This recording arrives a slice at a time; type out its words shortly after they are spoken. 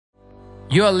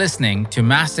You are listening to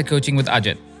Master Coaching with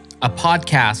Ajit, a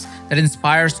podcast that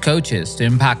inspires coaches to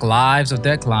impact lives of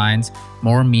their clients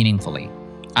more meaningfully.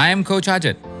 I am Coach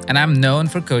Ajit, and I'm known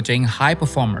for coaching high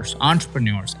performers,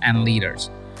 entrepreneurs, and leaders.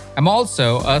 I'm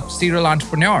also a serial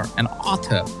entrepreneur and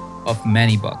author of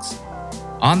many books.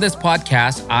 On this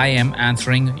podcast, I am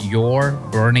answering your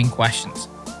burning questions.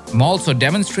 I'm also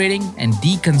demonstrating and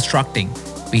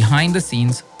deconstructing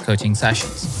behind-the-scenes coaching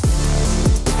sessions.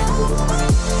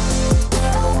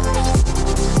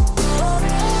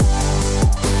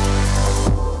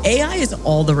 AI is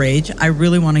all the rage. I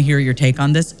really want to hear your take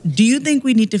on this. Do you think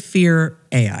we need to fear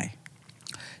AI?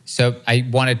 So I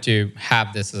wanted to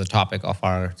have this as a topic of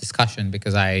our discussion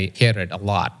because I hear it a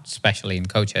lot, especially in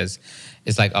coaches.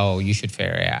 It's like, oh, you should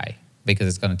fear AI because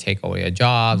it's going to take over your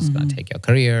jobs, it's going to take your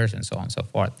careers, and so on and so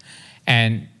forth.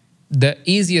 And the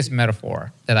easiest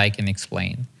metaphor that I can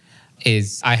explain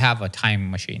is I have a time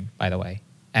machine, by the way.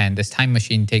 And this time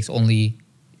machine takes only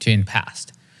to in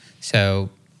past.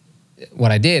 So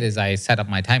what I did is I set up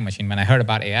my time machine. When I heard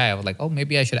about AI, I was like, oh,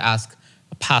 maybe I should ask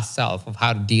a past self of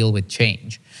how to deal with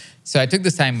change. So I took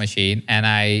this time machine and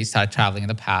I started traveling in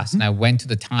the past. And I went to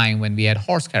the time when we had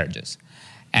horse carriages.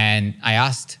 And I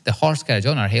asked the horse carriage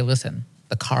owner, hey, listen,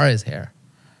 the car is here.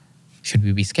 Should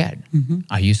we be scared?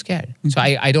 Are you scared? So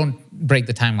I don't break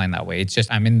the timeline that way. It's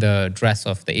just I'm in the dress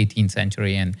of the 18th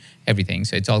century and everything.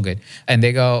 So it's all good. And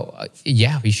they go,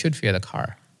 yeah, we should fear the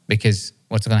car because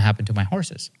what's going to happen to my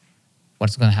horses?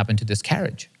 What's going to happen to this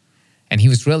carriage? And he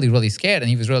was really, really scared and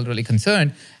he was really, really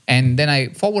concerned. And then I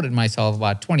forwarded myself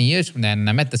about 20 years from then and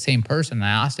I met the same person and I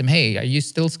asked him, hey, are you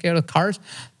still scared of cars?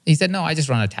 He said, no, I just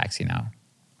run a taxi now.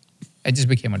 I just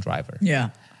became a driver. Yeah.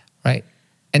 Right?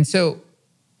 And so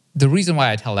the reason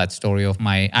why I tell that story of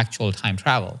my actual time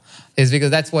travel is because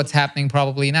that's what's happening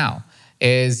probably now.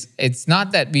 Is it's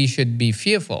not that we should be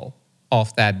fearful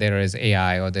of that there is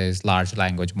AI or there's large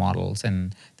language models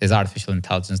and there's artificial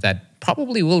intelligence that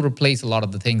probably will replace a lot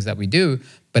of the things that we do,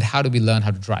 but how do we learn how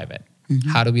to drive it?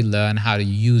 How do we learn how to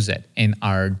use it in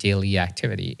our daily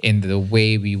activity, in the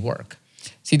way we work?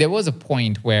 See, there was a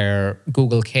point where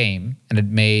Google came and it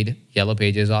made Yellow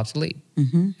Pages obsolete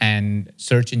and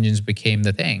search engines became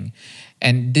the thing.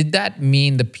 And did that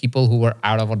mean the people who were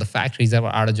out of, or the factories that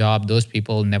were out of job, those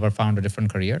people never found a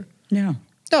different career? Yeah.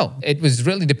 No, it was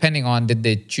really depending on did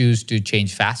they choose to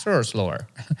change faster or slower?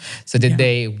 So did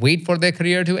they wait for their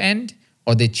career to end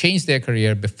or they changed their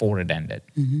career before it ended,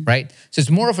 right? So it's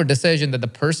more of a decision that the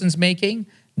person's making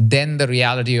than the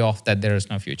reality of that there is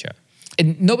no future.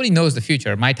 And nobody knows the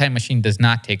future. My time machine does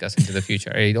not take us into the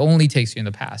future. It only takes you in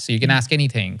the past. So you can ask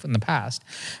anything from the past.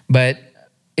 But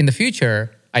in the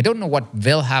future, I don't know what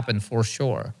will happen for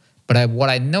sure. But what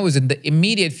I know is in the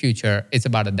immediate future, it's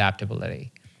about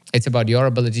adaptability. It's about your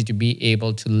ability to be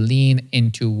able to lean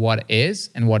into what is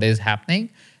and what is happening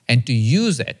and to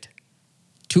use it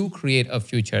to create a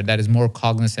future that is more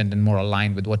cognizant and more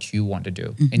aligned with what you want to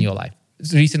do in your life.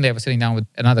 Recently, I was sitting down with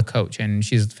another coach and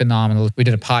she's phenomenal. We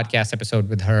did a podcast episode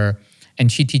with her and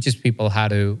she teaches people how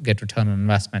to get return on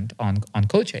investment on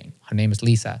coaching. Her name is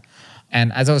Lisa.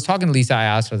 And as I was talking to Lisa, I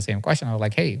asked her the same question. I was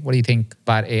like, hey, what do you think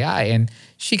about AI? And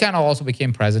she kind of also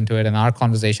became present to it and our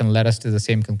conversation led us to the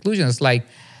same conclusion. It's like,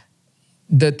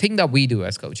 the thing that we do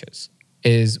as coaches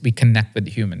is we connect with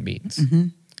human beings.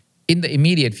 In the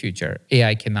immediate future,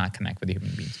 AI cannot connect with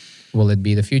human beings. Will it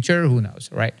be the future? Who knows,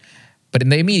 right? But in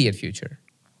the immediate future,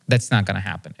 that's not going to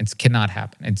happen. It cannot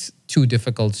happen. It's too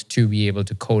difficult to be able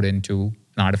to code into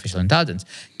an artificial intelligence.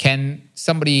 Can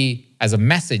somebody, as a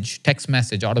message, text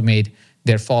message, automate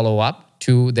their follow-up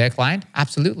to their client?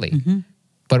 Absolutely.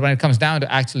 But when it comes down to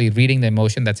actually reading the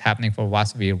emotion that's happening for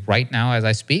Vasavi right now as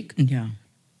I speak,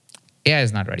 AI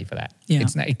is not ready for that.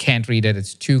 It can't read it.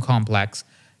 It's too complex.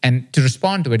 And to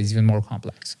respond to it is even more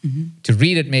complex. To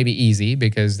read it may be easy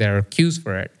because there are cues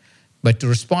for it. But to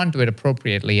respond to it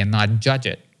appropriately and not judge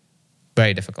it,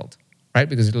 very difficult, right?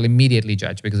 Because it'll immediately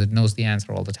judge because it knows the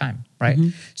answer all the time, right?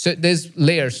 So there's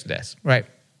layers to this, right?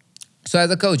 So as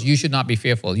a coach, you should not be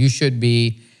fearful. You should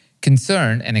be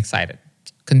concerned and excited.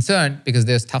 Concerned because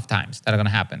there's tough times that are going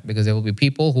to happen because there will be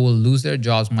people who will lose their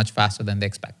jobs much faster than they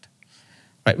expect.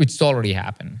 Right, which has already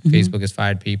happened. Facebook has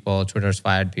fired people, Twitter's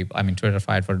fired people. I mean, Twitter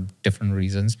fired for different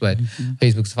reasons, but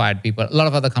Facebook's fired people. A lot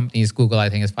of other companies, Google, I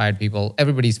think, has fired people.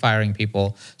 Everybody's firing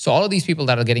people. So all of these people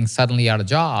that are getting suddenly out of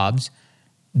jobs,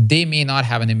 they may not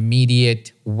have an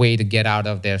immediate way to get out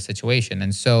of their situation.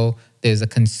 And so there's a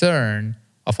concern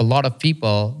of a lot of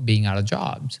people being out of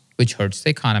jobs, which hurts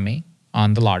the economy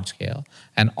on the large scale.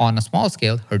 And on a small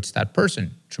scale, hurts that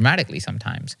person dramatically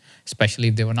sometimes, especially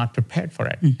if they were not prepared for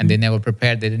it. And they never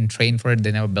prepared, they didn't train for it,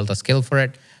 they never built a skill for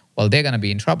it. well, they're going to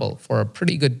be in trouble for a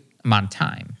pretty good amount of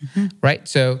time, right?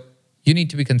 So you need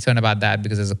to be concerned about that,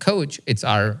 because as a coach, it's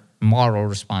our moral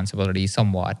responsibility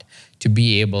somewhat to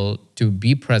be able to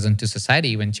be present to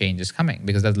society when change is coming,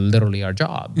 because that's literally our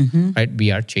job, right?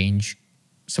 We are change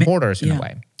supporters in a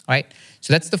way, right?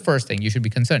 So that's the first thing. You should be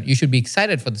concerned. You should be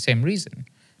excited for the same reason,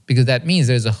 because that means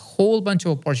there's a whole bunch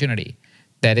of opportunity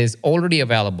that is already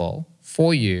available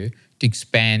for you to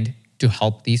expand to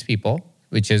help these people,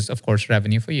 which is, of course,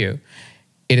 revenue for you.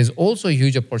 It is also a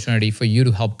huge opportunity for you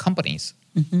to help companies,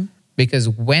 because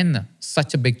when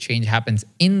such a big change happens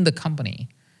in the company,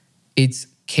 it's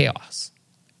chaos.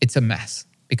 It's a mess,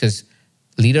 because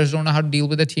leaders don't know how to deal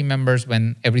with the team members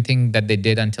when everything that they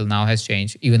did until now has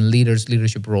changed. Even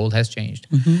leadership role has changed.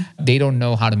 They don't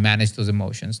know how to manage those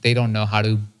emotions. They don't know how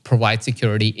to provide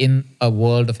security in a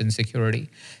world of insecurity.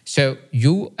 So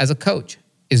you as a coach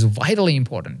is vitally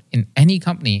important in any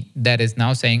company that is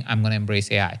now saying, I'm going to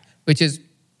embrace AI, which is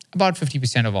about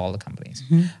 50% of all the companies,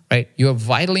 right? You are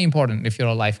vitally important if you're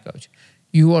a life coach.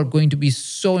 You are going to be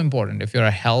so important if you're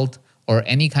a health or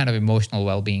any kind of emotional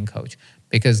well-being coach.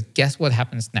 Because guess what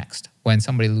happens next when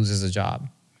somebody loses a job?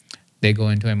 They go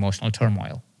into emotional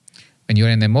turmoil. When you're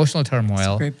in emotional turmoil,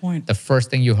 that's a great point. The first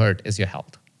thing you hurt is your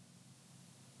health,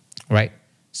 right?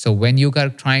 So when you are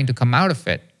trying to come out of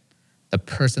it, the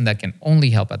person that can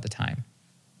only help at the time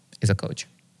is a coach.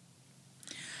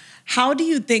 How do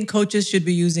you think coaches should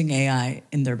be using AI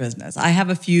in their business? I have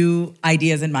a few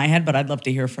ideas in my head, but I'd love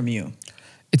to hear from you.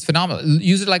 It's phenomenal.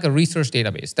 Use it like a research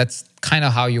database. That's kind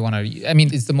of how you want to, I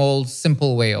mean, it's the most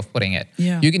simple way of putting it.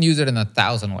 Yeah. You can use it in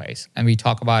 1,000 ways. And we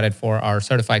talk about it for our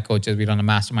certified coaches. We run a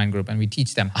mastermind group and we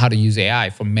teach them how to use AI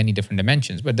for many different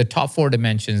dimensions. But the top 4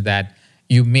 dimensions that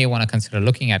you may want to consider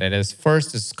looking at it is,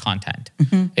 first is content.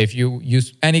 If you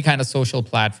use any kind of social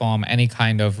platform, any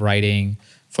kind of writing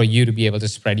for you to be able to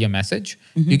spread your message,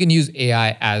 you can use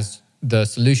AI as the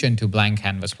solution to blank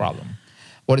canvas problem.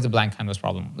 What is a blank canvas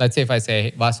problem? Let's say if I say,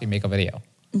 hey, Vasi, make a video.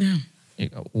 Yeah. You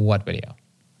go, what video?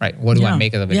 Right? What do I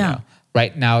make of the video? Yeah.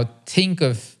 Right now, think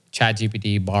of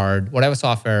ChatGPT, Bard, whatever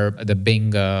software, the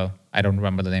Bing, I don't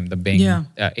remember the name, the Bing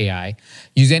AI.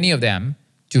 Use any of them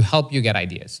to help you get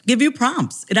ideas. Give you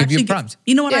prompts. Give you prompts.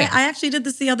 You know what? I actually did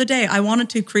this the other day. I wanted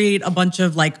to create a bunch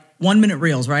of 1-minute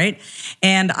reels, right?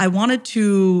 And I wanted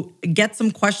to get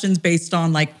some questions based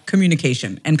on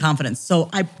communication and confidence. So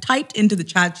I typed into the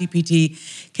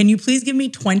ChatGPT, can you please give me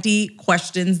 20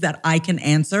 questions that I can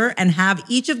answer and have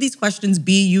each of these questions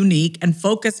be unique and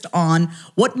focused on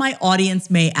what my audience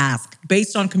may ask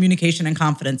based on communication and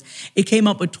confidence. It came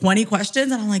up with 20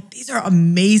 questions and I'm like, these are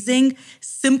amazing,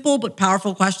 simple but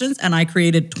powerful questions. And I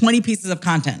created 20 pieces of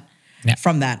content.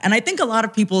 From that. And I think a lot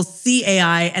of people see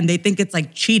AI and they think it's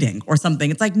cheating or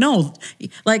something. It's no,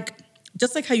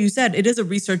 just like how you said, it is a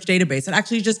research database. It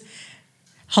actually just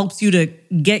helps you to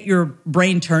get your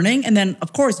brain turning. And then,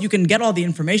 of course, you can get all the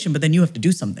information, but then you have to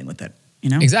do something with it.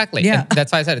 Exactly. Yeah. And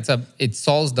that's why I said it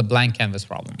solves the blank canvas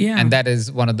problem. Yeah. And that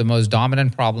is one of the most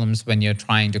dominant problems when you're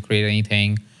trying to create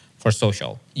anything for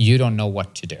social. You don't know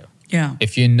what to do. Yeah.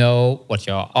 If you know what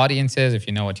your audience is, if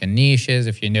you know what your niche is,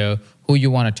 if you know who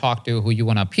you want to talk to, who you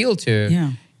want to appeal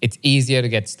to, it's easier to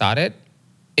get started.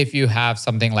 If you have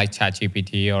something like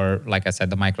ChatGPT or, like I said,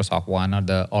 the Microsoft one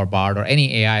or Bard or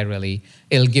any AI really,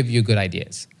 it'll give you good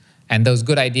ideas. And those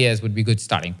good ideas would be good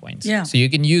starting points. Yeah. So you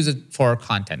can use it for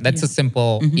content. That's a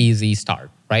simple, easy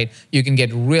start, right? You can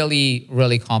get really,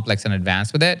 really complex and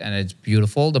advanced with it, and it's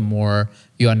beautiful. The more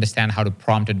you understand how to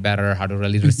prompt it better, how to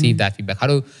really receive that feedback, how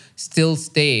to still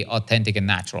stay authentic and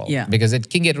natural. Yeah. Because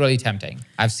it can get really tempting.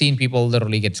 I've seen people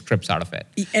literally get scripts out of it,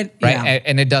 and, right?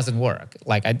 And it doesn't work.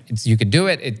 You could do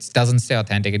it. It doesn't stay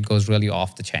authentic. It goes really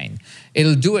off the chain.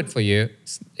 It'll do it for you.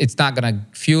 It's not going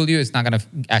to fuel you. It's not going to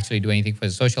actually do anything for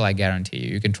the social. I guarantee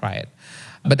you. You can try it.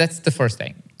 But that's the first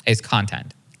thing is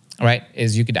content, right?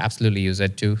 Is you could absolutely use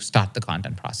it to start the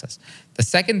content process. The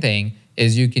second thing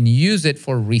is you can use it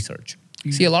for research.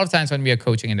 See, a lot of times when we are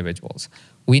coaching individuals,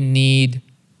 we need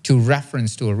to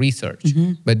reference to a research,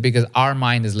 but because our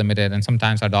mind is limited and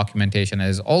sometimes our documentation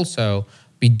is also,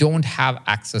 we don't have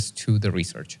access to the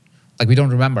research. We don't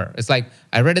remember. It's I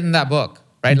read it in that book,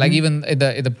 right? Even in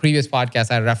the previous podcast,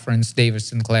 I referenced David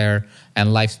Sinclair and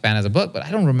Lifespan as a book, but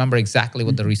I don't remember exactly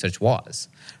what the research was,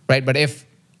 right? But if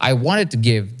I wanted to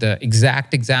give the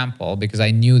exact example because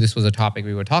I knew this was a topic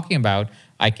we were talking about,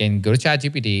 I can go to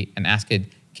ChatGPT and ask it,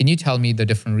 can you tell me the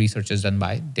different researches done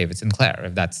by David Sinclair,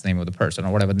 if that's the name of the person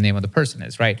or whatever the name of the person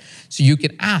is, right? So you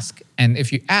can ask, and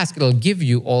if you ask, it'll give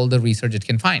you all the research it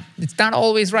can find. It's not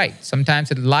always right.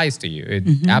 Sometimes it lies to you.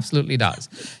 It absolutely does.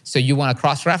 So you want to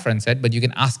cross-reference it, but you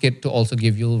can ask it to also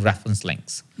give you reference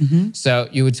links. So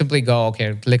you would simply go,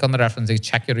 okay, click on the reference,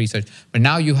 check your research. But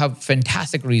now you have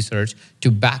fantastic research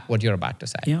to back what you're about to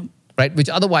say, right? Which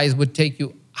otherwise would take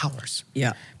you hours.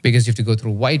 Yeah. Because you have to go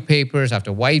through white papers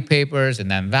after white papers and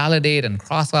then validate and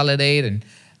cross-validate and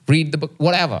read the book,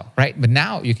 whatever, right? But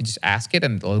now you can just ask it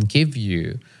and it'll give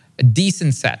you a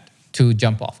decent set to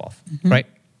jump off of, right?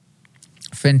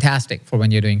 Fantastic for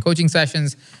when you're doing coaching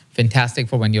sessions, fantastic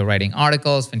for when you're writing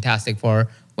articles, fantastic for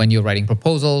when you're writing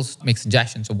proposals, make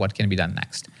suggestions of what can be done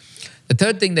next. The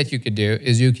third thing that you could do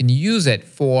is you can use it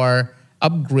for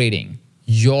upgrading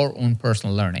your own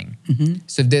personal learning.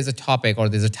 So if there's a topic or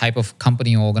there's a type of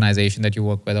company or organization that you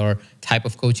work with or type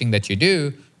of coaching that you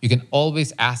do, you can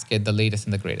always ask it the latest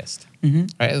and the greatest.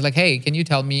 Right? It's like, hey, can you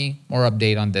tell me more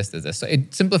update on this? So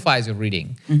it simplifies your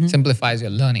reading, simplifies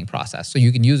your learning process. So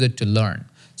you can use it to learn.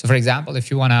 So for example,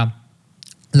 if you want to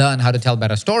learn how to tell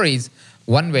better stories,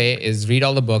 one way is read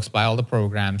all the books, buy all the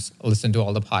programs, listen to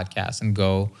all the podcasts, and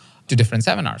go to different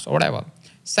seminars or whatever.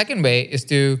 Second way is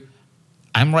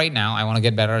I want to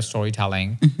get better at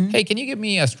storytelling. Hey, can you give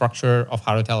me a structure of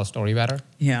how to tell a story better?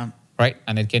 Yeah. Right?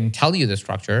 And it can tell you the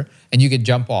structure and you can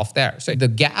jump off there. So the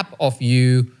gap of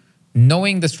you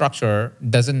knowing the structure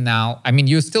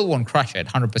you still won't crush it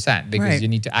 100% because you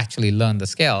need to actually learn the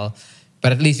skill,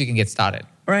 but at least you can get started.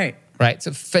 Right. Right?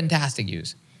 So fantastic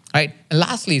use. Right? And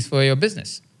lastly is for your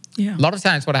business. Yeah. A lot of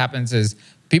times what happens is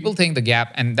people think the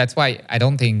gap, and that's why I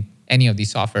don't think any of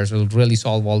these softwares will really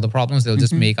solve all the problems. They'll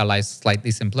just make our lives slightly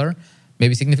simpler,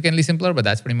 maybe significantly simpler, but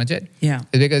that's pretty much it. Yeah.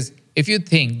 It's because if you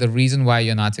think the reason why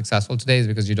you're not successful today is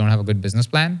because you don't have a good business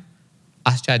plan,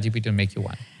 ask ChatGPT to make you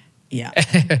one. Yeah.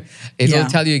 It will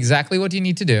tell you exactly what you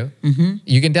need to do.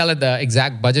 You can tell it the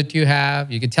exact budget you have.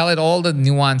 You can tell it all the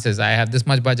nuances. I have this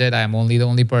much budget. I am only the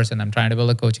only person. I'm trying to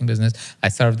build a coaching business. I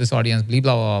serve this audience, blah,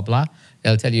 blah, blah, blah.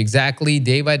 It'll tell you exactly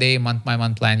day by day, month by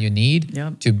month plan you need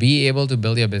to be able to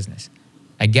build your business.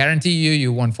 I guarantee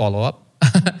you won't follow up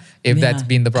if that's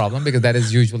been the problem, because that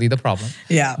is usually the problem.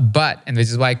 Yeah. And which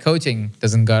is why coaching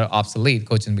doesn't go obsolete.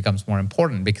 Coaching becomes more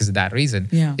important because of that reason.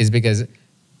 Is because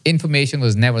information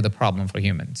was never the problem for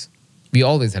humans. We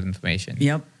always had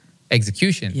information.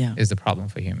 Execution is the problem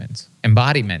for humans.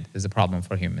 Embodiment is the problem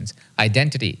for humans.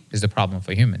 Identity is the problem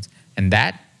for humans. And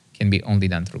that can be only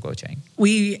done through coaching.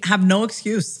 We have no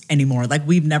excuse anymore. Like,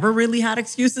 we've never really had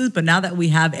excuses, but now that we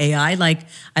have AI, like,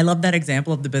 I love that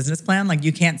example of the business plan. Like,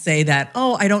 you can't say that,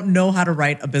 oh, I don't know how to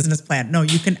write a business plan. No,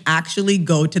 you can actually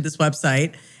go to this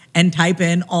website and type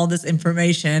in all this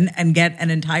information and get an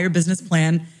entire business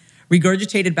plan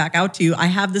regurgitated back out to you. I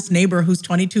have this neighbor who's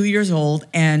 22 years old,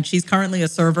 and she's currently a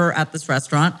server at this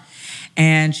restaurant.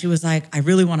 And she was like, I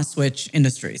really want to switch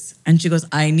industries. And she goes,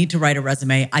 I need to write a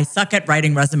resume. I suck at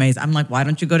writing resumes. I'm like, why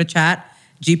don't you go to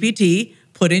ChatGPT,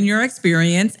 put in your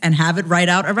experience, and have it write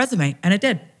out a resume? And it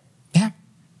did.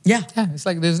 Yeah. It's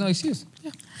like there's no excuse.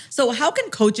 So how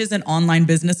can coaches and online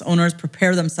business owners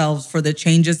prepare themselves for the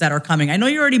changes that are coming? I know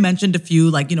you already mentioned a few,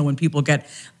 like, when people get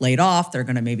laid off, they're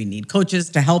going to maybe need coaches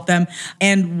to help them.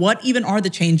 And what even are the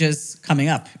changes coming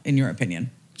up, in your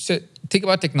opinion? So think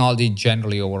about technology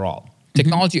generally overall.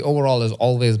 Technology overall is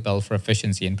always built for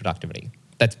efficiency and productivity.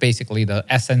 That's basically the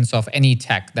essence of any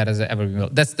tech that has ever been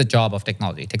built. That's the job of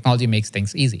technology. Technology makes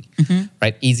things easy,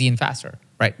 right? Easy and faster,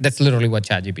 right? That's literally what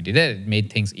ChatGPT did. It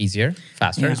made things easier,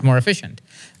 faster, it's more efficient,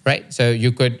 right? So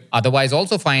you could otherwise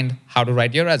also find how to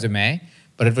write your resume,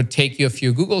 but it would take you a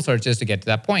few Google searches to get to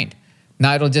that point.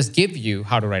 Now it'll just give you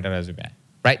how to write a resume,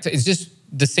 right? So it's just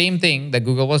the same thing that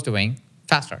Google was doing,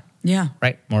 faster,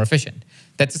 right? More efficient.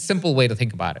 That's a simple way to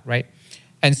think about it, right?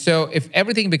 And so if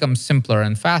everything becomes simpler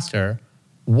and faster,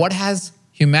 what has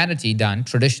humanity done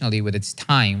traditionally with its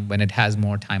time when it has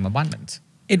more time abundance?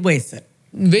 It wastes it.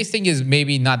 Wasting is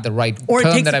maybe not the right or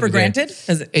term it takes that it for granted?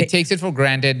 It takes it for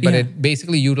granted, but it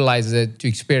basically utilizes it to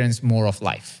experience more of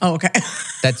life. Oh, okay.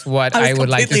 That's what I would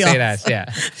like to say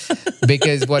that,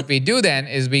 Because what we do then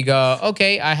is we go,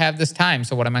 okay, I have this time,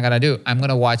 so what am I going to do? I'm going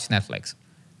to watch Netflix.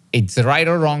 It's the right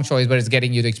or wrong choice, but it's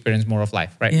getting you to experience more of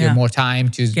life, right? You have more time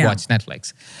to watch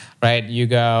Netflix, right? You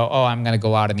go, oh, I'm going to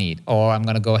go out and eat, or I'm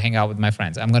going to go hang out with my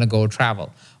friends. I'm going to go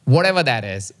travel. Whatever that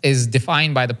is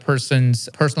defined by the person's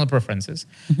personal preferences,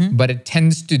 but it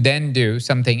tends to then do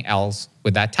something else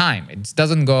with that time. It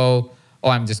doesn't go,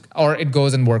 or it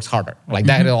goes and works harder. Like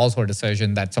that is also a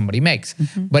decision that somebody makes.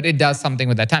 But it does something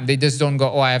with that time. They just don't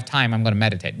go, oh, I have time, I'm going to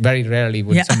meditate. Very rarely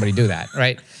would somebody do that,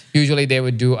 right? Usually they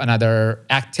would do another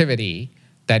activity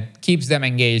that keeps them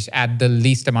engaged at the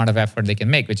least amount of effort they can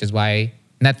make, which is why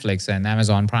Netflix and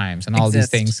Amazon Primes and all these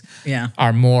things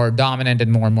are more dominant,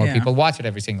 and more people watch it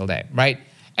every single day, right?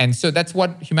 And so that's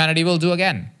what humanity will do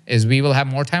again, is we will have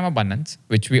more time abundance,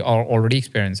 which we are already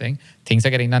experiencing. Things are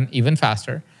getting done even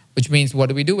faster, which means what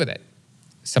do we do with it?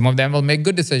 Some of them will make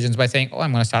good decisions by saying, oh,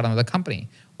 I'm going to start another company,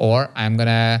 or I'm going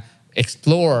to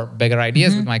explore bigger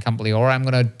ideas with my company, or I'm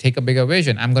going to take a bigger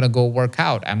vision. I'm going to go work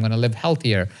out. I'm going to live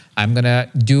healthier. I'm going to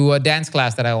do a dance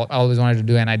class that I always wanted to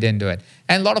do and I didn't do it.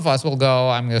 And a lot of us will go,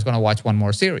 I'm just going to watch one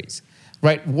more series,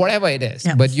 right? Whatever it is.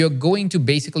 Yeah. But you're going to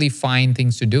basically find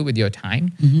things to do with your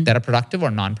time that are productive or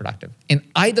non-productive. In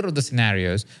either of the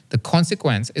scenarios, the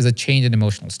consequence is a change in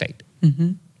emotional state,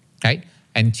 right?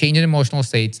 And change in emotional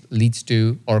states leads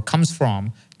to, or comes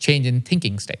from, change in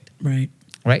thinking state.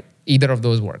 Right? Either of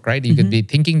those work, right? You could be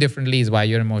thinking differently is why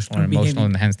you're emotional, or emotional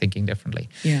and hence thinking differently,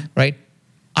 right?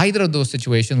 Either of those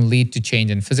situations lead to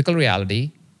change in physical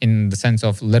reality, in the sense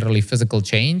of literally physical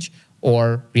change,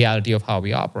 or reality of how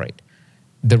we operate.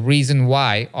 The reason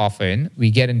why often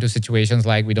we get into situations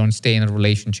like we don't stay in a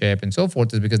relationship and so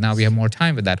forth is because now we have more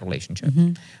time with that relationship,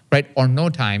 right? Or no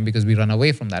time because we run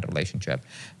away from that relationship,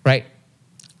 right?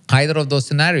 Either of those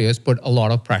scenarios put a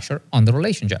lot of pressure on the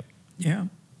relationship,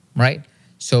 right?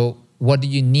 So what do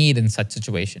you need in such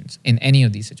situations, in any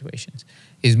of these situations,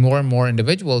 is more and more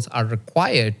individuals are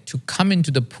required to come into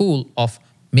the pool of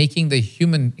making the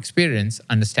human experience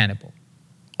understandable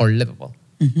or livable,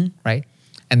 right?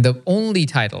 And the only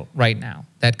title right now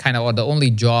that kind of, or the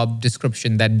only job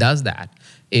description that does that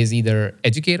is either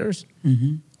educators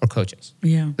or coaches.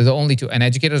 They're the only two. And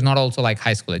educators, not also like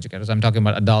high school educators. I'm talking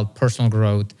about adult personal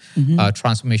growth,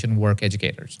 transformation work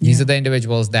educators. These are the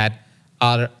individuals that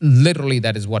are literally,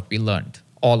 that is what we learned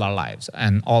all our lives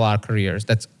and all our careers.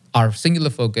 That's our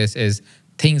singular focus, is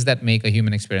things that make a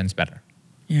human experience better,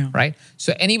 right?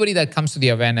 So anybody that comes to the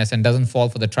awareness and doesn't fall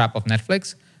for the trap of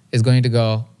Netflix is going to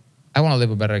go, I want to live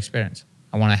a better experience.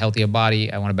 I want a healthier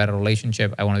body. I want a better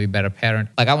relationship. I want to be a better parent.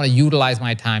 Like, I want to utilize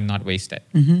my time, not waste it.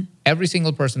 Every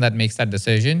single person that makes that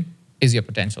decision is your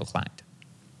potential client.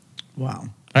 Wow.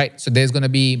 Right? So there's going to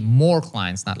be more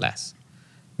clients, not less.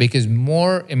 Because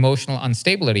more emotional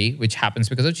instability, which happens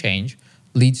because of change,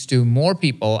 leads to more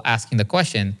people asking the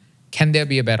question, can there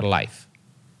be a better life?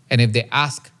 And if they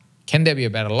ask, can there be a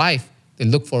better life? They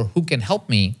look for who can help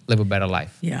me live a better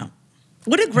life. Yeah.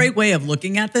 What a great way of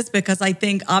looking at this, because I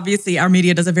think obviously our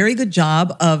media does a very good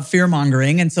job of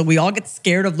fear-mongering, and so we all get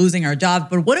scared of losing our jobs.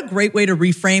 But what a great way to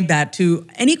reframe that to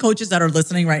any coaches that are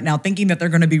listening right now thinking that they're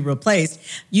going to be replaced.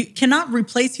 You cannot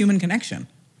replace human connection.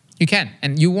 You can,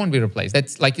 and you won't be replaced.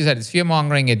 That's, like you said, it's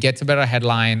fear-mongering. It gets a better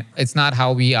headline. It's not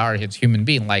how we are as human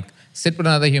beings. Like, sit with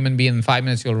another human being, in 5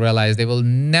 minutes you'll realize they will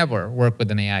never work with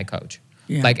an AI coach.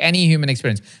 Like any human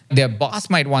experience. Their boss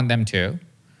might want them to,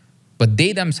 but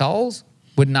they themselves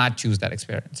would not choose that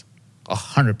experience.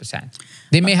 100%.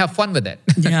 They may have fun with it.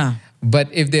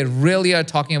 But if they really are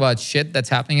talking about shit that's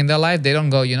happening in their life, they don't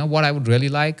go, you know what I would really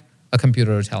like? A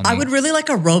computer to tell me. I would really like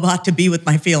a robot to be with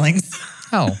my feelings.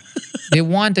 No. They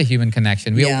want a human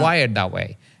connection. We are wired that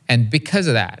way. And because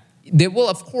of that, there will,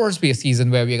 of course, be a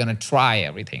season where we're going to try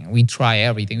everything. We try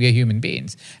everything. We are human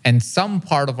beings. And some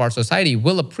part of our society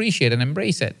will appreciate and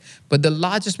embrace it. But the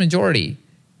largest majority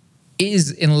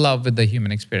is in love with the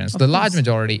human experience. The large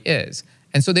majority is.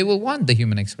 And so they will want the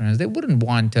human experience. They wouldn't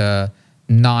want a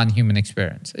non-human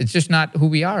experience. It's just not who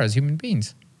we are as human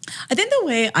beings. I think the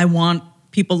way I want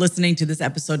people listening to this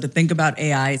episode to think about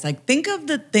AI is like, think of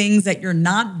the things that you're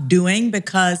not doing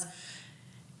because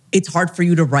it's hard for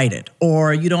you to write it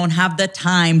or you don't have the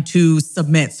time to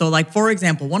submit. So like, for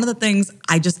example, one of the things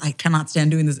I cannot stand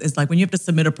doing this is like when you have to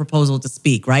submit a proposal to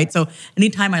speak, right? So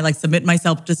anytime I like submit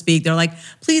myself to speak, they're like,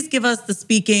 please give us the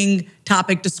speaking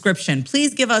topic description.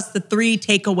 Please give us the 3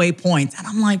 takeaway points. And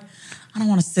I'm like, I don't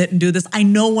want to sit and do this. I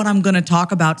know what I'm going to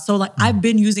talk about. So like I've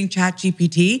been using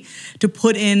ChatGPT to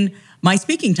put in my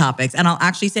speaking topics. And I'll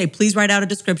actually say, please write out a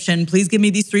description. Please give me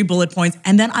these 3 bullet points.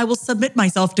 And then I will submit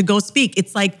myself to go speak.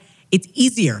 It's like, it's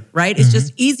easier, right? It's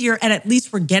just easier. And at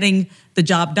least we're getting the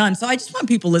job done. So I just want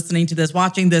people listening to this,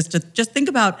 watching this, to just think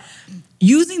about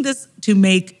using this to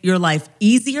make your life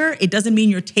easier. It doesn't mean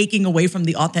you're taking away from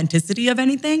the authenticity of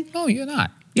anything. No, you're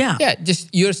not. Yeah, just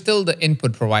you're still the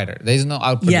input provider. There's no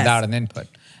output without an input.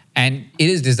 And it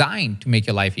is designed to make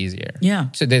your life easier. Yeah.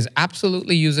 So there's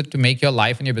absolutely use it to make your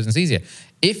life and your business easier.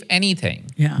 If anything,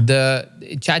 the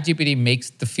ChatGPT makes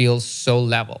the field so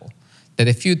level that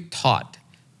if you thought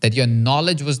that your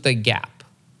knowledge was the gap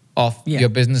of Yeah. your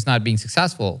business not being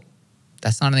successful,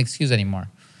 that's not an excuse anymore.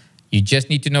 You just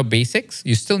need to know basics.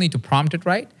 You still need to prompt it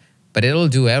right, but it'll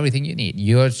do everything you need.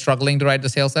 You're struggling to write the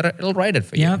sales letter, it'll write it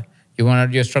for Yep. you.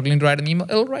 You're struggling to write an email,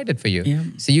 it'll write it for you. Yep.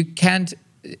 So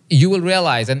you will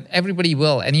realize, and everybody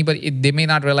will, they may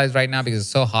not realize right now because it's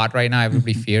so hot right now,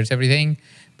 everybody fears everything.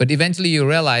 But eventually you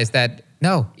realize that,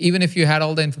 no, even if you had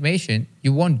all the information,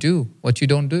 you won't do what you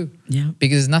don't do. Yeah.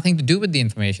 Because it's nothing to do with the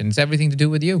information. It's everything to do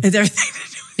with you. It's everything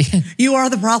to do with you are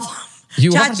the problem.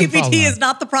 You are the ChatGPT problem. is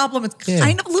not the problem. It's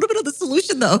kind of a little bit of the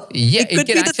solution, though. Yeah, could it can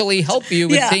be the- actually help you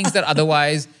with Yeah. things that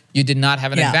otherwise you did not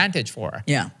have an Yeah. advantage for.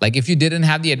 Yeah. Like if you didn't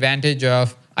have the advantage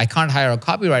of, I can't hire a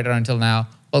copywriter until now,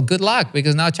 well, good luck,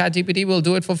 because now ChatGPT will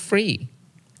do it for free.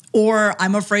 Or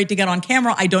I'm afraid to get on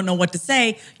camera. I don't know what to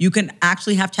say. You can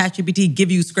actually have ChatGPT give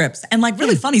you scripts, and like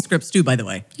really funny scripts too, by the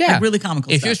way. Yeah. Like really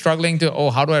comical If stuff. you're struggling to,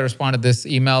 how do I respond to this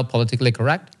email politically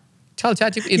correct? Tell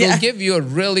ChatGPT, it'll Yeah. give you a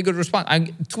really good response.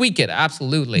 Tweak it,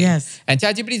 absolutely. Yes. And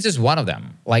ChatGPT is just one of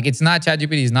them. Like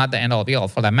ChatGPT is not the end all be all.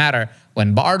 For that matter,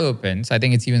 when Bard opens, I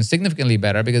think it's even significantly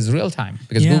better because it's real time.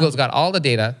 Because Yeah. Google's got all the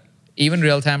data, even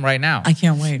real time right now. I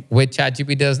can't wait. Which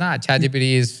ChatGPT does not.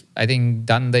 ChatGPT is, I think,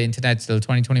 done the internet till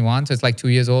 2021. So it's like 2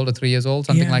 years old or 3 years old,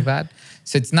 something Yeah. like that.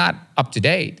 So it's not up to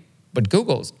date, but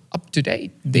Google's up to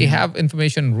date. They have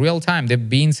information real time. They've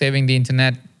been saving the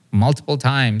internet multiple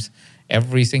times. I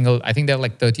think they have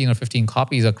like 13 or 15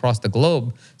 copies across the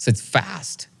globe. So it's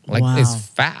fast. It's Wow.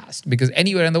 fast because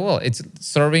anywhere in the world, it's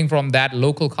serving from that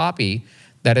local copy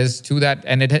that is to that,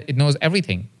 and it knows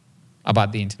everything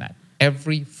about the internet.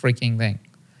 Every freaking thing.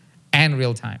 And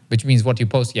real time, which means what you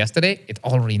post yesterday, it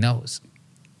already knows.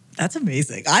 That's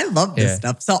amazing. I love this Yeah.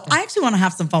 stuff. So I actually want to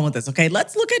have some fun with this, okay?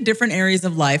 Let's look at different areas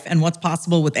of life and what's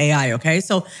possible with AI, okay?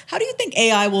 So how do you think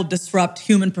AI will disrupt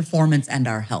human performance and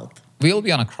our health? We'll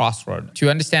be on a crossroad to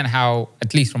understand how,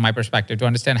 at least from my perspective, to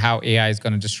understand how AI is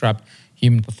going to disrupt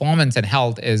human performance and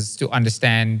health is to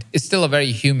understand, it's still a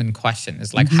very human question.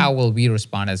 It's like, how will we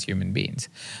respond as human beings?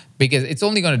 Because it's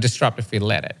only going to disrupt if we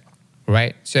let it,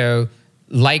 right? So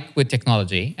like with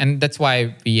technology, and that's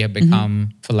why we have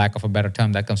become, for lack of a better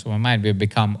term that comes to my mind, we've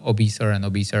become obeser and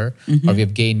obeser, or we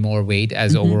have gained more weight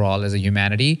as overall as a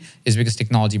humanity, is because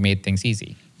technology made things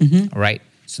easy, right?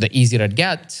 So the easier it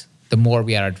gets, the more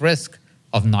we are at risk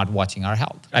of not watching our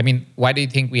health. I mean, why do you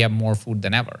think we have more food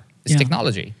than ever? It's Yeah.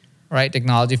 technology, right?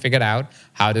 Technology figured out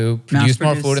how to produce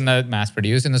more food in the mass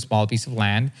produce in a small piece of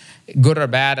land. Good or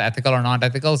bad, ethical or not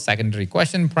ethical, secondary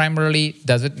question. Primarily,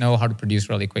 does it know how to produce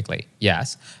really quickly?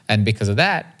 Yes. And because of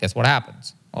that, guess what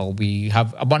happens? Well, we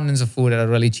have abundance of food at a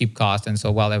really cheap cost, and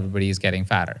so everybody is getting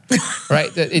fatter,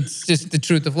 right? It's just the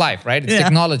truth of life, right? It's Yeah.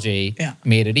 technology Yeah.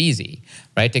 made it easy,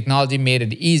 right? Technology made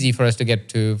it easy for us to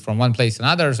get from one place to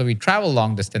another, so we travel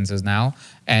long distances now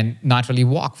and not really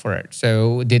walk for it.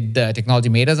 So did the technology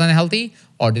made us unhealthy,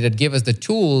 or did it give us the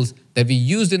tools that we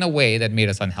used in a way that made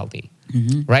us unhealthy?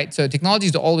 Right? So technology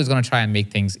is always going to try and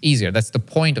make things easier. That's the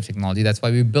point of technology. That's why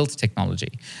we built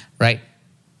technology, right?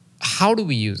 How do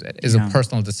we use it is a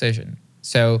personal decision.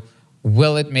 So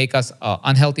will it make us an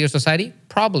unhealthier society?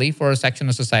 Probably for a section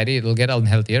of society, it'll get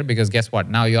unhealthier because guess what?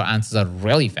 Now your answers are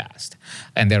really fast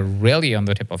and they're really on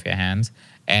the tip of your hands.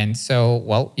 And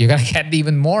so, you're going to get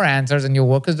even more answers and your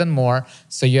work is done more.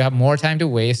 So you have more time to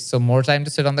waste. So more time to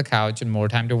sit on the couch and more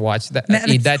time to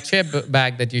eat that chip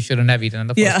bag that you shouldn't have eaten in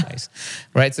the first place,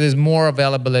 right? So there's more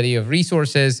availability of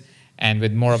resources, and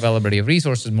with more availability of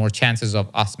resources, more chances of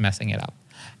us messing it up.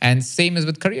 And same as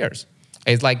with careers.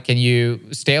 It's like, can you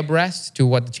stay abreast to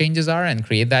what the changes are and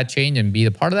create that change and be the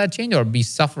part of that change, or be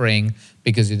suffering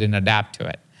because you didn't adapt to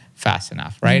it fast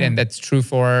enough, right? And that's true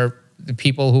for the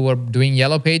people who are doing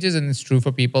yellow pages, and it's true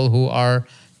for people who are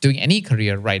doing any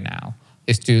career right now,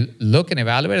 is to look and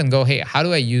evaluate and go, hey, how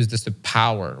do I use this to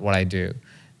power what I do,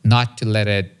 not to let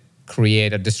it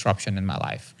create a disruption in my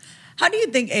life? How do you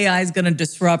think AI is going to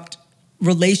disrupt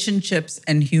relationships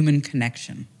and human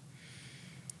connection?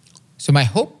 So my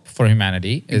hope for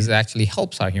humanity is it actually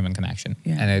helps our human connection,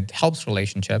 Yeah. and it helps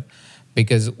relationship,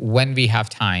 because when we have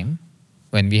time,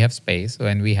 when we have space,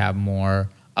 when we have more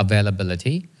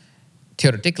availability,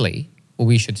 theoretically,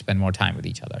 we should spend more time with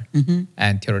each other.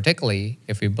 And theoretically,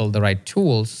 if we build the right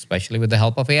tools, especially with the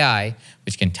help of AI,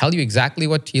 which can tell you exactly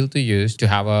what tool to use to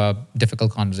have a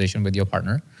difficult conversation with your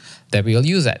partner, that we'll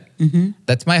use it.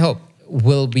 That's my hope.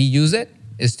 Will we use it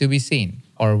is to be seen.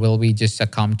 Or will we just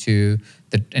succumb to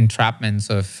the entrapments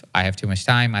of, I have too much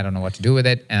time, I don't know what to do with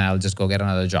it, and I'll just go get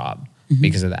another job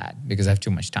because of that, because I have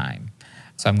too much time.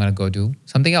 So I'm going to go do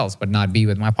something else, but not be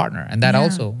with my partner. And that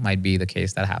also might be the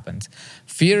case that happens.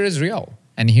 Fear is real,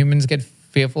 and humans get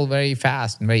fearful very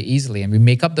fast and very easily, and we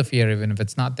make up the fear even if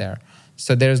it's not there.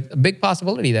 So there's a big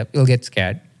possibility that we'll get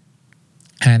scared.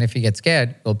 And if we get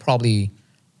scared, we'll probably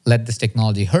let this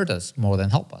technology hurt us more than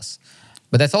help us.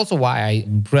 But that's also why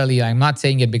I'm not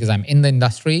saying it because I'm in the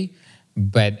industry,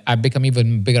 but I've become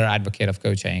even bigger advocate of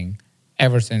coaching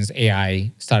ever since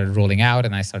AI started rolling out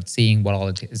and I started seeing what all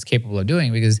it is capable of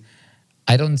doing, because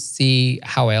I don't see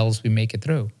how else we make it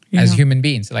through as human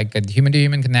beings. Like a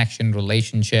human-to-human connection,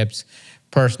 relationships,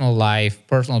 personal life,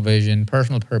 personal vision,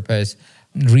 personal purpose,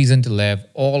 reason to live,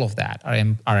 all of that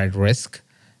are at risk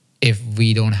if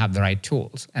we don't have the right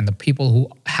tools. And the people who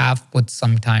have put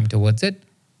some time towards it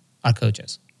are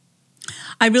coaches.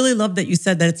 I really love that you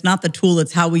said that it's not the tool,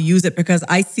 it's how we use it, because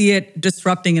I see it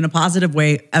disrupting in a positive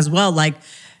way as well. Like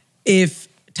if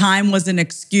time was an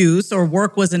excuse or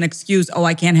work was an excuse,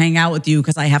 I can't hang out with you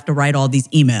because I have to write all these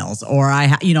emails, or I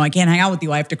can't hang out with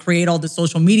you, I have to create all this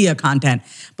social media content.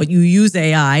 But you use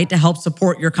AI to help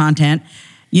support your content.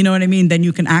 You know what I mean? Then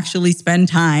you can actually spend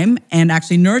time and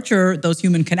actually nurture those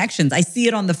human connections. I see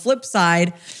it on the flip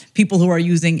side, people who are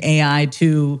using AI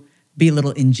to be a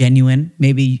little ingenuine,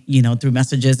 maybe, through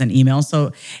messages and emails.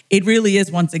 So it really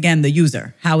is, once again, the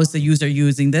user. How is the user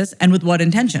using this and with what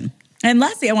intention? And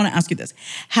lastly, I want to ask you this.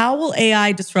 How will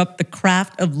AI disrupt the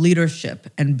craft of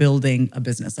leadership and building a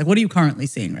business? Like, what are you currently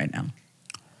seeing right now?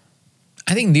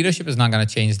 I think leadership is not going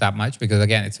to change that much because,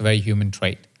 again, it's a very human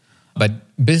trait. But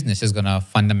business is going to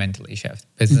fundamentally shift.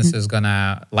 Business is going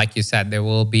to, like you said, there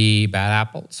will be bad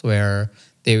apples where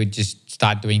they would just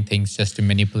start doing things just to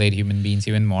manipulate human beings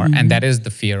even more. And that is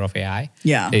the fear of AI.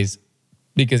 Is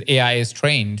because AI is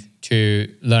trained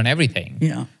to learn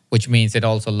everything. Which means it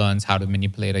also learns how to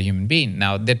manipulate a human being.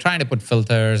 Now, they're trying to put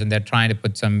filters and they're trying to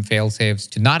put some fail-safes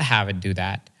to not have it do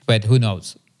that. But who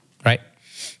knows, right?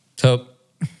 So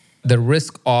the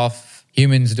risk of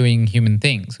humans doing human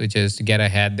things, which is to get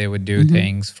ahead, they would do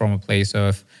things from a place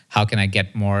of how can I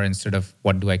get more instead of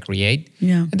what do I create?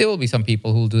 And there will be some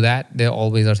people who will do that. There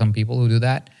always are some people who do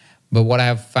that. But what I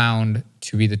have found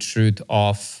to be the truth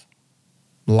of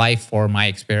life or my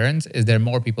experience is there are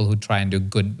more people who try and do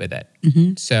good with it.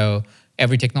 So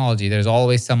every technology, there's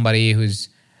always somebody who's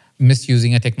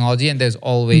misusing a technology, and there's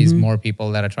always more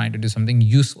people that are trying to do something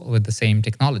useful with the same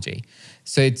technology.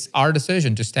 So it's our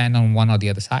decision to stand on one or the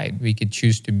other side. We could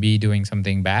choose to be doing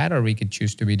something bad, or we could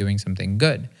choose to be doing something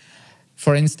good.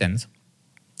 For instance,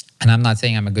 and I'm not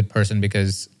saying I'm a good person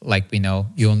because, like we know,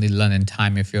 you only learn in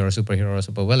time if you're a superhero or a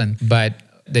supervillain. But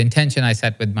the intention I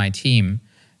set with my team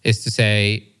is to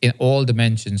say, in all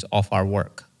dimensions of our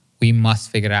work, we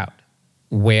must figure out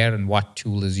where and what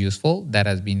tool is useful that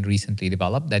has been recently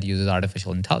developed that uses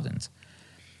artificial intelligence.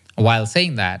 While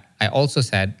saying that, I also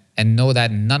said, and know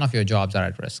that none of your jobs are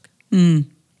at risk.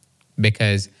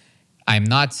 Because I'm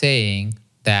not saying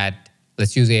that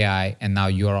let's use AI and now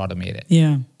you're automated.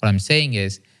 What I'm saying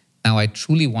is, now I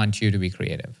truly want you to be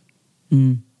creative.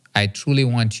 I truly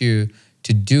want you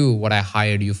to do what I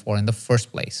hired you for in the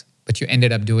first place, but you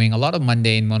ended up doing a lot of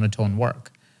mundane, monotone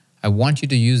work. I want you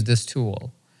to use this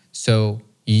tool so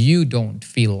you don't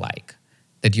feel like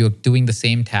that you're doing the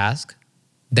same task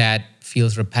that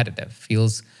feels repetitive,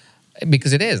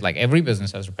 because it is. Like every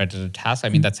business has repetitive tasks. I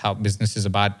mean, that's how business is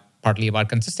partly about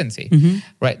consistency,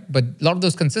 right? But a lot of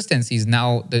those consistencies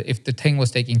now, if the thing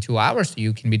was taking 2 hours,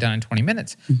 you can be done in 20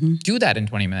 minutes. Do that in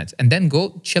 20 minutes and then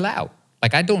go chill out.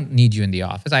 Like I don't need you in the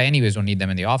office. I anyways don't need them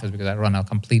in the office because I run a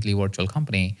completely virtual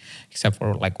company except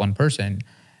for like one person.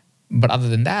 But other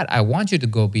than that, I want you to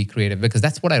go be creative because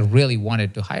that's what I really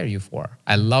wanted to hire you for.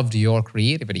 I loved your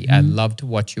creativity. I loved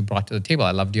what you brought to the table.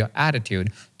 I loved your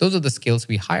attitude. Those are the skills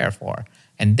we hire for.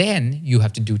 And then you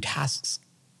have to do tasks,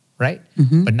 right?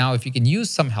 But now if you can use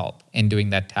some help in doing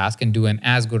that task and do an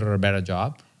as good or a better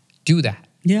job, do that.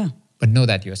 But know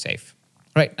that you're safe.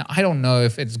 Right. Now, I don't know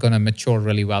if it's going to mature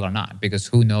really well or not because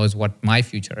who knows what my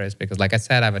future is. Because like I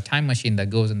said, I have a time machine that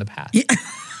goes in the past.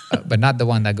 But not the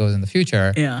one that goes in the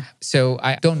future. So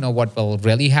I don't know what will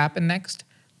really happen next,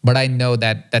 but I know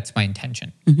that that's my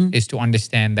intention, is to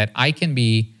understand that I can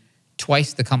be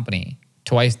twice the company,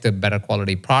 twice the better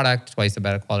quality product, twice the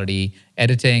better quality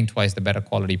editing, twice the better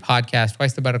quality podcast,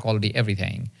 twice the better quality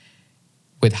everything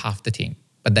with half the team.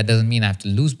 But that doesn't mean I have to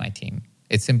lose my team.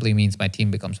 It simply means my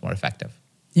team becomes more effective.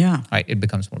 Right? It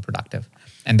becomes more productive.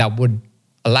 And that would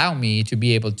allow me to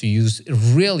be able to use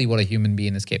really what a human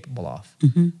being is capable of,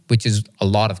 which is a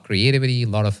lot of creativity, a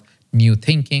lot of new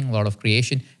thinking, a lot of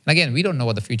creation. And again, we don't know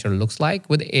what the future looks like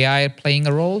with AI playing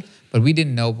a role, but we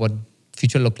didn't know what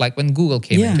future looked like when Google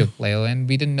came into play, and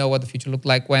we didn't know what the future looked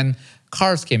like when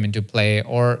cars came into play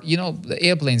or, the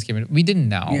airplanes came in. We didn't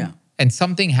know. And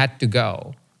something had to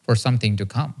go for something to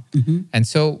come. And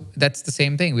so that's the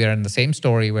same thing. We are in the same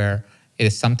story where it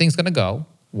is something's going to go,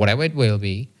 whatever it will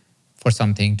be, for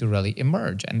something to really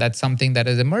emerge. And that's something that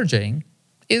is emerging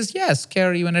is, yes,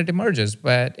 scary when it emerges,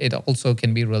 but it also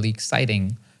can be really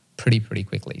exciting pretty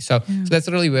quickly. So that's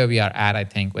really where we are at, I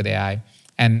think, with AI.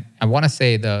 And I want to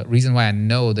say the reason why I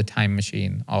know the time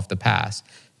machine of the past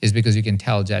is because you can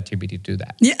tell ChatGPT to do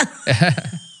that. Yeah.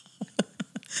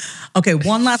 Okay,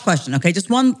 one last question. Okay, just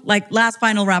one last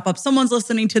final wrap up. Someone's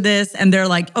listening to this and they're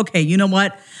like, okay, you know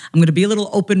what? I'm going to be a little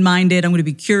open-minded. I'm going to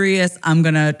be curious. I'm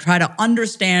going to try to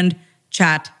understand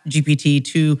ChatGPT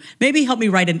to maybe help me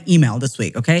write an email this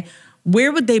week, okay?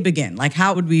 Where would they begin? Like,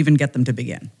 how would we even get them to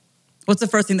begin? What's the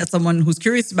first thing that someone who's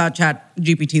curious about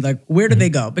ChatGPT, like, where do they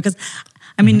go? Because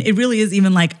I mean, it really is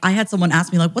even like, I had someone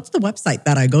ask me, like, what's the website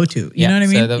that I go to? You know what I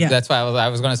mean? So that's why I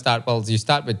was going to start. Well, you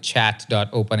start with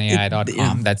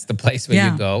chat.openai.com. That's the place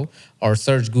where you go. Or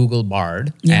search Google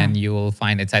Bard and you will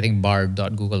find it's, I think,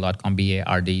 bard.google.com,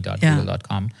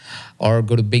 bard.google.com. Or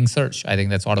go to Bing Search. I think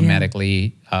that's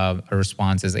automatically a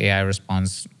response, is AI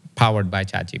response powered by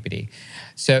ChatGPT.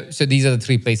 So these are the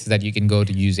three places that you can go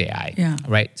to use AI,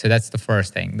 right? So that's the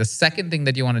first thing. The second thing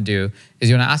that you want to do is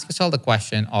you want to ask yourself the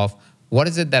question of, what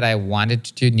is it that I wanted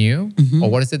to do or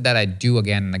what is it that I do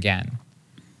again and again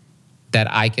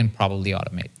that I can probably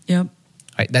automate? Yep.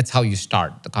 Right? That's how you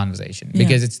start the conversation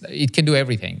because it can do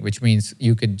everything, which means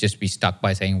you could just be stuck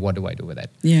by saying, what do I do with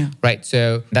it? Yeah. Right?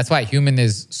 So that's why human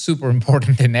is super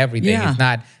important in everything. Yeah. It's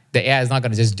not, the AI is not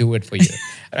going to just do it for you.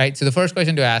 Right? So the first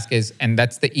question to ask is, and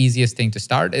that's the easiest thing to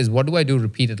start, is what do I do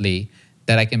repeatedly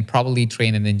that I can probably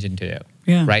train an engine to do?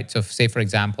 Yeah. Right? So say, for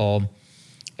example,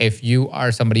 if you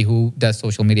are somebody who does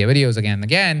social media videos again and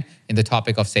again in the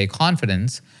topic of, say,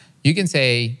 confidence, you can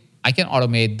say, I can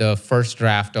automate the first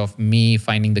draft of me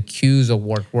finding the cues of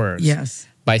what works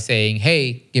by saying,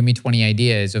 hey, give me 20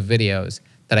 ideas of videos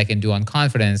that I can do on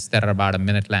confidence that are about a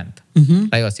minute length,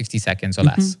 right, or 60 seconds or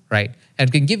less, right? And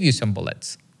it can give you some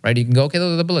bullets, right? You can go, okay,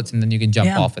 those are the bullets, and then you can jump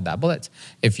off with that bullets.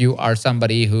 If you are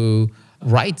somebody who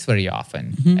writes very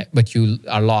often, but you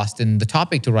are lost in the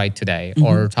topic to write today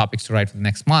or topics to write for the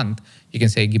next month, you can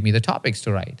say, give me the topics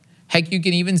to write. Heck, you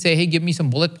can even say, hey, give me some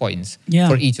bullet points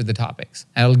for each of the topics.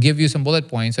 And it'll give you some bullet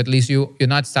points. So at least you're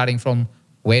not starting from,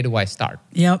 where do I start?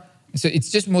 Yep. So it's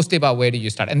just mostly about where do you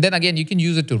start. And then again, you can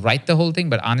use it to write the whole thing,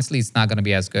 but honestly, it's not going to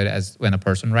be as good as when a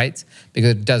person writes because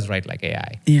it does write like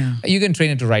AI. Yeah. You can train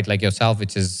it to write like yourself,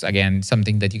 which is, again,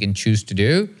 something that you can choose to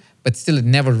do, but still it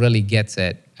never really gets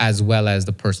it as well as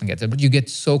the person gets it. But you get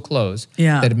so close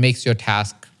that it makes your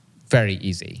task very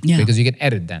easy because you can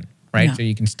edit then, right? Yeah. So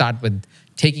you can start with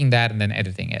taking that and then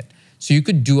editing it. So you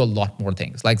could do a lot more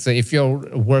things. Like, so if your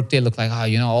workday looked like,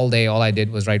 all day, all I did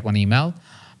was write one email,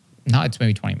 now it's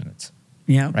maybe 20 minutes,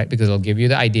 right? Because it'll give you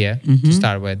the idea to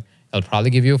start with. It'll probably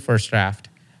give you a first draft.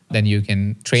 Then you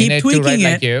can train it to write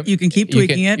like you. You can keep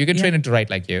tweaking it. You can train it to write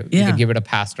like you. You can give it a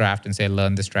past draft and say,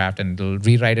 learn this draft, and it'll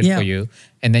rewrite it for you.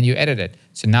 And then you edit it.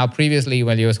 So now previously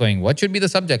when you were going, what should be the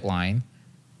subject line?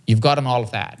 You've gotten all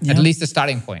of that, at least the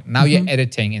starting point. Now you're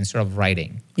editing instead of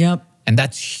writing. Yep. And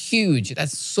that's huge.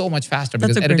 That's so much faster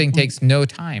because editing takes no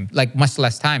time, like much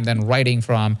less time than writing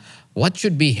from what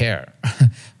should be here.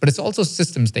 But it's also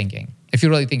systems thinking, if you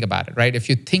really think about it, right? If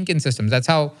you think in systems, that's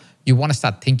how you want to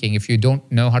start thinking. If you don't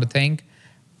know how to think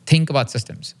about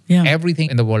systems. Yeah.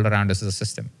 Everything in the world around us is a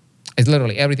system. It's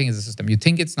literally everything is a system. You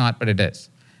think it's not, but it is.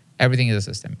 Everything is a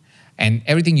system. And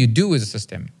everything you do is a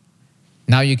system.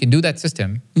 Now you can do that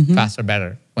system faster,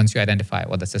 better once you identify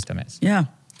what the system is. Yeah.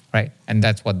 Right? And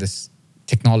that's what this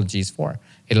technology is for.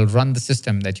 It'll run the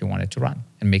system that you want it to run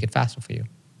and make it faster for you.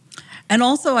 And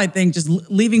also, I think just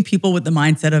leaving people with the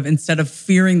mindset of, instead of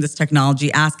fearing this technology,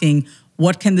 asking,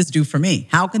 what can this do for me?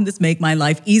 How can this make my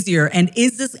life easier? And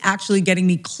is this actually getting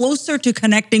me closer to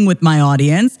connecting with my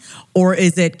audience, or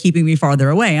is it keeping me farther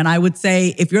away? And I would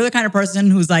say, if you're the kind of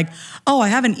person who's like, oh, I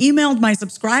haven't emailed my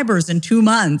subscribers in 2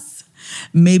 months,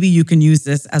 maybe you can use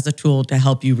this as a tool to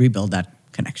help you rebuild that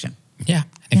connection. Yeah.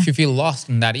 If you feel lost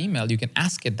in that email, you can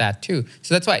ask it that too.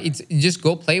 So that's why you just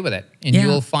go play with it. And you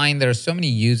will find there are so many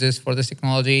uses for this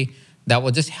technology that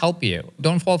will just help you.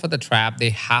 Don't fall for the trap.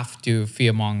 They have to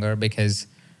fearmonger because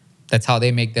that's how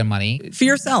they make their money.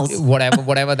 Fear sells.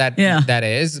 Whatever that that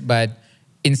is. But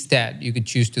instead, you could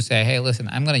choose to say, hey, listen,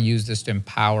 I'm going to use this to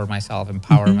empower myself,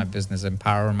 empower my business,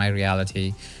 empower my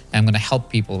reality. And I'm going to help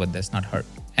people with this, not hurt.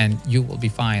 And you will be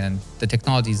fine. And the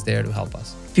technology is there to help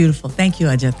us. Beautiful. Thank you,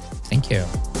 Ajit. Thank you.